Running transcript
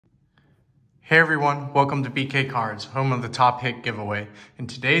Hey everyone, welcome to BK Cards, home of the Top Hit giveaway. In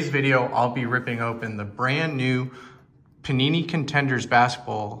today's video, I'll be ripping open the brand new Panini Contenders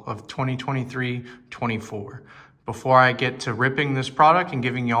basketball of 2023-24. Before I get to ripping this product and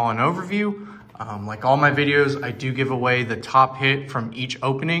giving y'all an overview, like all my videos, I do give away the top hit from each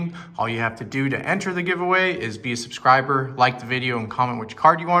opening. All you have to do to enter the giveaway is be a subscriber, like the video, and comment which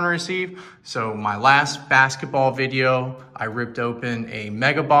card you want to receive. So my last basketball video, I ripped open a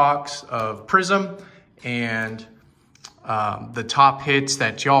mega box of Prism, and the top hits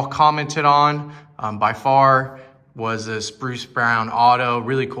that y'all commented on by far was this Bruce Brown auto.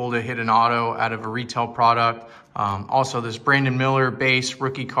 Really cool to hit an auto out of a retail product. Also this Brandon Miller base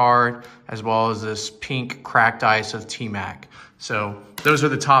rookie card, as well as this pink cracked ice of T-Mac. So those are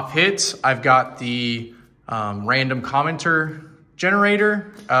the top hits. I've got the random commenter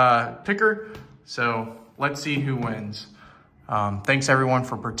generator picker. So let's see who wins. Thanks everyone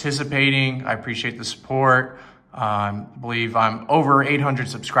for participating. I appreciate the support. I believe I'm over 800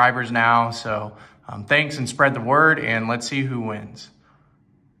 subscribers now. So thanks, and spread the word, and let's see who wins.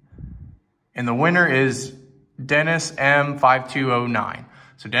 And the winner is Dennis M5209.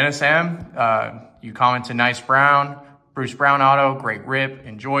 So Dennis M, you commented nice Brown, Bruce Brown auto, great rip,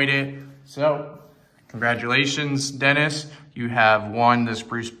 enjoyed it. So congratulations, Dennis. You have won this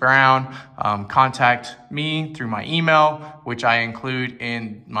Bruce Brown. Contact me through my email, which I include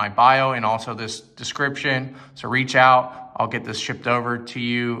in my bio and also this description. So reach out. I'll get this shipped over to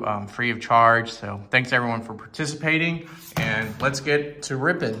you free of charge. So thanks everyone for participating, and let's get to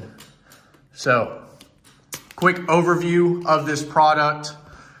ripping. So quick overview of this product.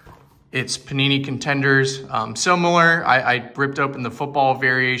 It's Panini Contenders. Similar, I ripped open the football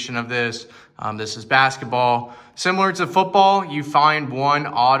variation of this. This is basketball. Similar to football, you find one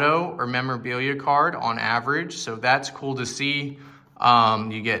auto or memorabilia card on average. So that's cool to see.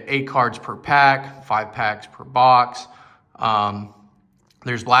 You get 8 cards per pack, 5 packs per box.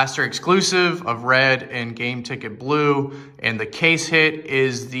 There's blaster exclusive of red and game ticket blue, and the case hit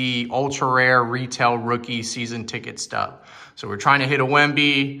is the ultra rare retail rookie season ticket stub. So we're trying to hit a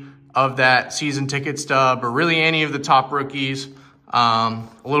Wemby of that season ticket stub, or really any of the top rookies. A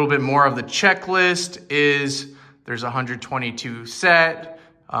little bit more of the checklist is there's 122 set,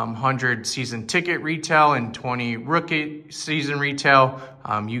 100 season ticket retail, and 20 rookie season retail.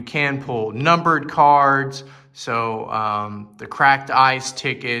 You can pull numbered cards. So the cracked ice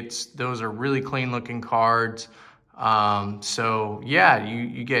tickets, those are really clean looking cards. So yeah,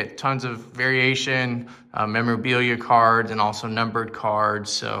 you get tons of variation, memorabilia cards, and also numbered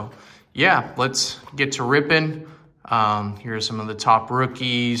cards. So yeah, let's get to ripping. Here are some of the top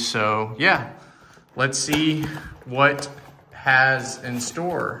rookies. So yeah, let's see what has in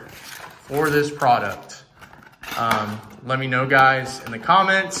store for this product. Let me know, guys, in the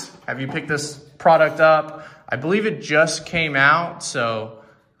comments. Have you picked this product up? I believe it just came out, so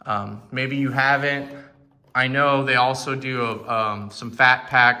maybe you haven't. I know they also do some fat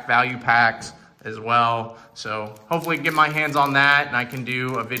pack, value packs as well. So hopefully get my hands on that, and I can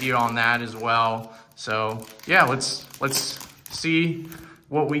do a video on that as well. So yeah, let's see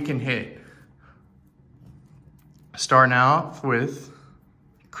what we can hit. Starting out with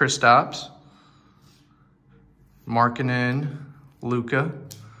Kristaps, Markkanen, Luka,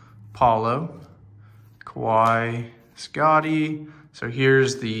 Paulo, Kawhi, Scotty. So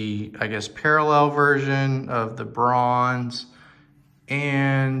here's the, I guess, parallel version of the bronze.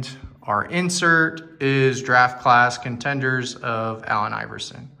 And our insert is Draft Class Contenders of Allen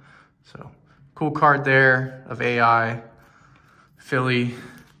Iverson. So cool card there of AI, Philly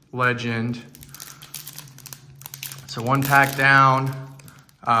legend. So one pack down.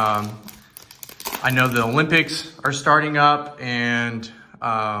 I know the Olympics are starting up, and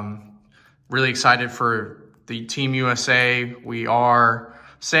really excited for the Team USA. We are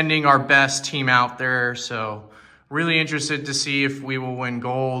sending our best team out there, so really interested to see if we will win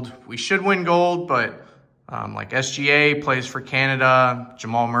gold. We should win gold, but like SGA plays for Canada,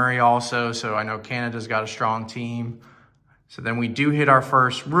 Jamal Murray also, so I know Canada's got a strong team. So then we do hit our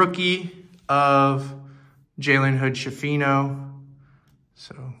first rookie of Jalen Hood-Schifino.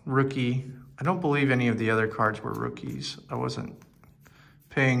 So rookie, I don't believe any of the other cards were rookies. I wasn't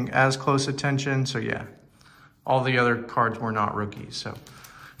paying as close attention. So yeah, all the other cards were not rookies. So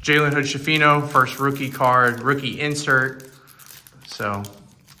Jalen Hood-Schifino, first rookie card, rookie insert. So,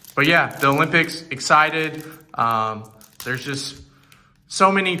 but yeah, the Olympics, excited. There's just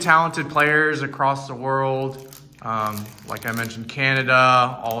so many talented players across the world. Like I mentioned,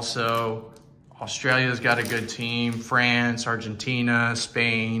 Canada, also Australia's got a good team, France, Argentina,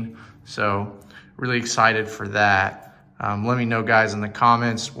 Spain. So really excited for that. Let me know, guys, in the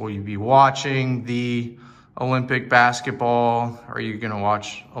comments, will you be watching the Olympic basketball? Are you going to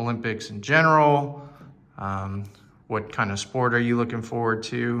watch Olympics in general? What kind of sport are you looking forward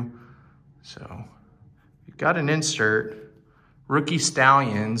to? So you've got an insert, Rookie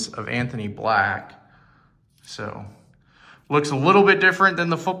Stallions of Anthony Black. So looks a little bit different than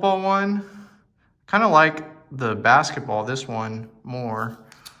the football one. Kind of like the basketball, this one more.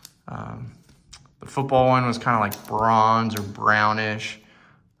 The football one was kind of like bronze or brownish.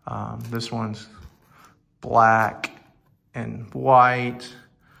 This one's black and white.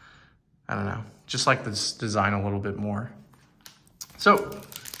 I don't know, just like this design a little bit more. So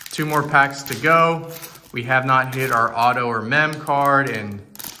 2 more packs to go. We have not hit our auto or mem card, and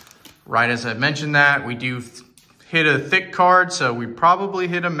right as I mentioned that, we do hit a thick card, so we probably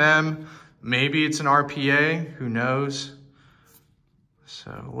hit a mem. Maybe it's an RPA, who knows?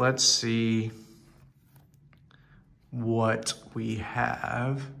 So let's see what we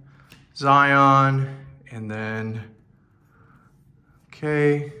have. Zion, and then,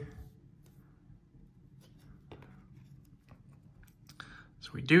 okay. So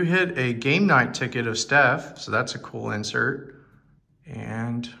we do hit a game night ticket of Steph, so that's a cool insert.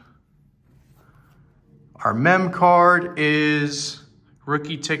 And our mem card is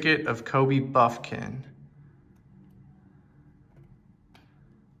rookie ticket of Kobe Buffkin.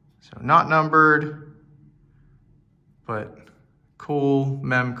 So not numbered, but cool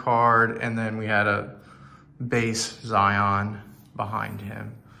mem card. And then we had a base Zion behind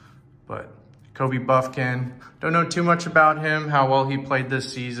him. But Kobe Buffkin, don't know too much about him, how well he played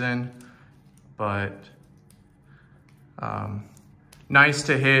this season, but nice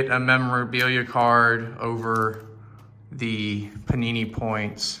to hit a memorabilia card over the Panini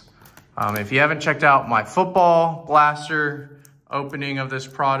points. If you haven't checked out my football blaster opening of this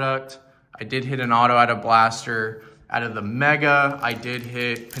product, I did hit an auto out of blaster. Out of the mega, I did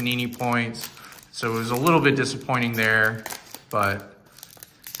hit Panini points, so it was a little bit disappointing there, but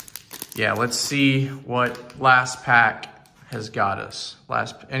yeah, let's see what last pack has got us.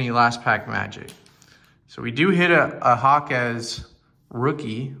 Any last pack magic. So we do hit a Hawkes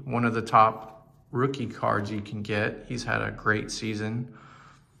rookie, one of the top rookie cards you can get. He's had a great season.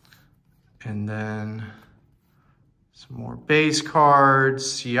 And then some more base cards.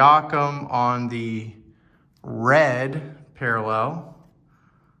 Siakam on the red parallel.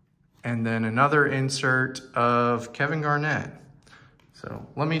 And then another insert of Kevin Garnett. So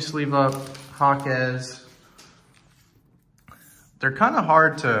let me sleeve up Hawkes. They're kind of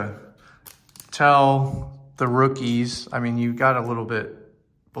hard to tell the rookies. I mean, you got a little bit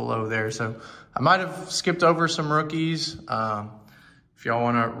below there, so I might have skipped over some rookies. If y'all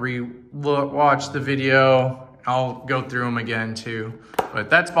want to watch the video, I'll go through them again too.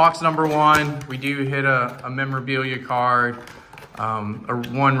 But that's box number 1. We do hit a memorabilia card,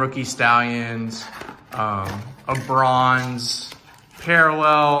 one Rookie Stallions, a bronze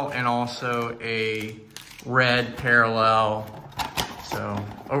parallel, and also a red parallel. So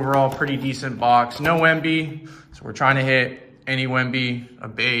overall, pretty decent box. No Wemby, so we're trying to hit any Wemby, a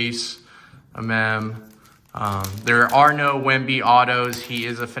base, a mem. There are no Wemby autos. He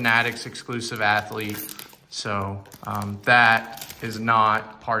is a Fanatics exclusive athlete, so that is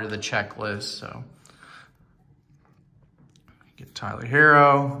not part of the checklist. So get Tyler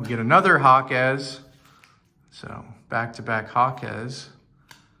Hero, we get another Hawkes. So back-to-back Hawkes.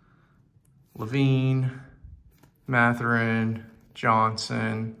 Levine, Mathurin,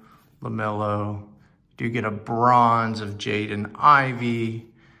 Johnson, LaMelo. Do get a bronze of Jaden Ivey,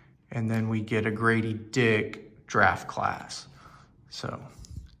 and then we get a Grady Dick draft class. So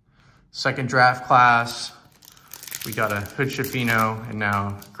second draft class, we got a Hood Schifino and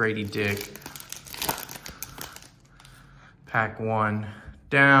now Grady Dick. Pack 1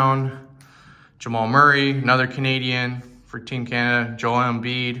 down. Jamal Murray, another Canadian for Team Canada. Joel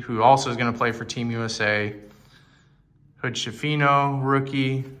Embiid, who also is going to play for Team USA. Hood Schifino,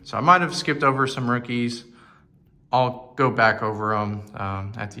 rookie. So I might have skipped over some rookies. I'll go back over them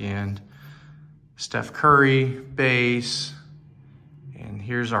at the end. Steph Curry, base. And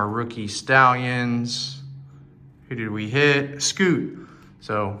here's our rookie Stallions. Who did we hit? Scoot.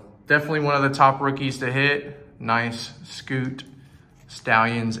 So definitely one of the top rookies to hit. Nice Scoot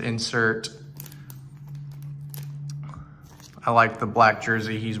Stallions insert. I like the black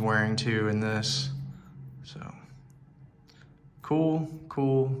jersey he's wearing too in this. So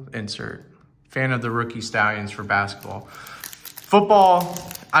cool insert. Fan of the rookie Stallions for basketball. Football,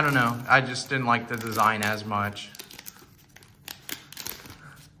 I don't know. I just didn't like the design as much.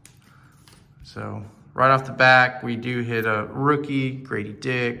 So right off the back, we do hit a rookie, Grady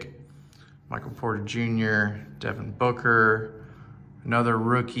Dick. Michael Porter Jr., Devin Booker, another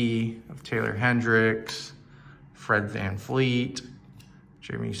rookie of Taylor Hendricks, Fred VanVleet,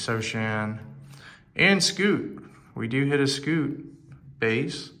 Jeremy Sochan, and Scoot. We do hit a Scoot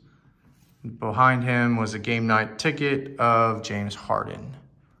base. Behind him was a game night ticket of James Harden.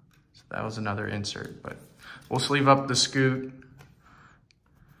 So that was another insert, but we'll sleeve up the Scoot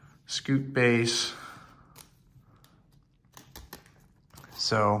base.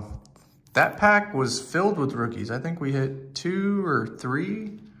 So that pack was filled with rookies. I think we hit 2 or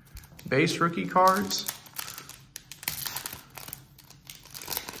 3 base rookie cards.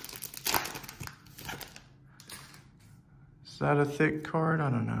 Is that a thick card? I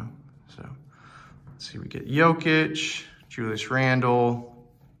don't know. So let's see, we get Jokic, Julius Randle,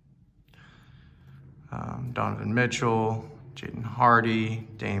 Donovan Mitchell, Jaden Hardy,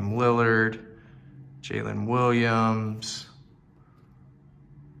 Dame Lillard, Jalen Williams.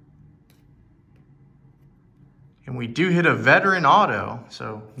 And we do hit a veteran auto.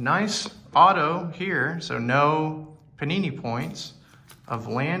 So nice auto here. So no Panini points of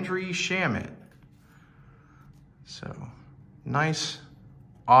Landry Shamet. So nice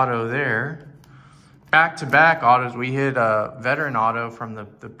auto there. Back-to-back autos, we hit a veteran auto from the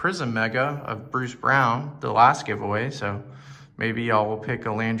Prism Mega of Bruce Brown, the last giveaway. So maybe y'all will pick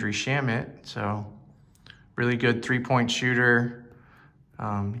a Landry Shamet. So really good three-point shooter,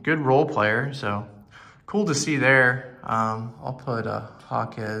 good role player. So cool to see there. I'll put a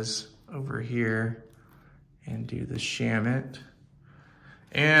Hawkes over here and do the Shamet.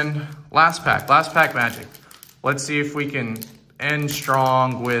 And last pack Magic. Let's see if we can end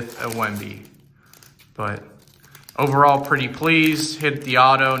strong with a Wemby. But overall, pretty pleased. Hit the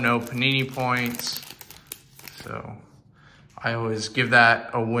auto, no Panini points. So I always give that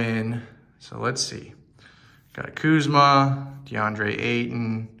a win. So let's see. Got Kuzma, DeAndre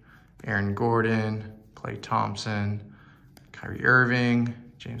Ayton, Aaron Gordon, Klay Thompson, Kyrie Irving,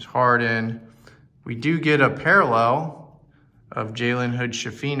 James Harden. We do get a parallel of Jalen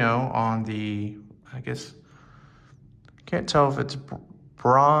Hood-Schifino on the, I guess, can't tell if it's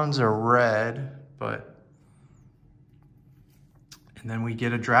bronze or red, but, and then we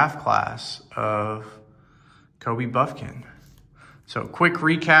get a draft class of Kobe Buffkin. So quick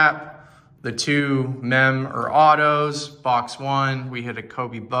recap, the 2 mem or autos. Box 1, we hit a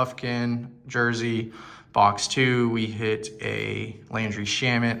Kobe Buffkin jersey. Box 2, we hit a Landry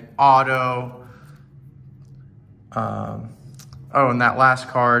Shamet auto. Oh, and that last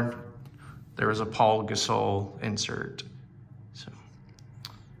card, there was a Paul Gasol insert. So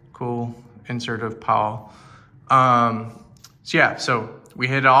cool insert of Paul. So yeah, so we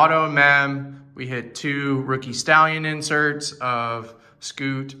hit auto mem. We hit 2 rookie stallion inserts of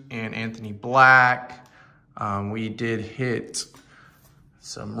Scoot and Anthony Black. We did hit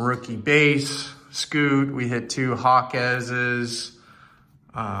some rookie base Scoot. We hit 2 Hawkeses,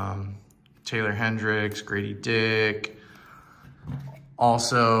 Taylor Hendricks, Grady Dick.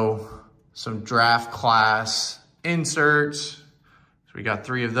 Also some draft class inserts. So we got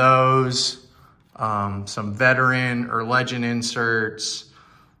 3 of those. Some veteran or legend inserts.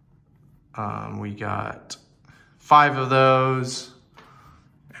 We got 5 of those.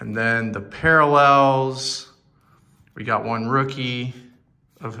 And then the parallels, we got 1 rookie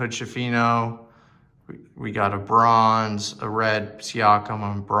of Hood-Schifino. We got a bronze, a red Siakam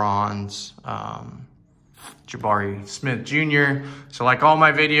on bronze, Jabari Smith Jr. So like all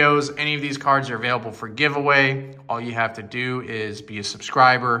my videos, any of these cards are available for giveaway. All you have to do is be a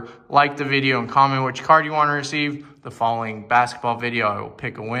subscriber, like the video, and comment which card you want to receive. The following basketball video, I will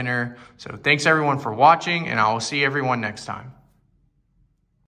pick a winner. So thanks everyone for watching, and I will see everyone next time.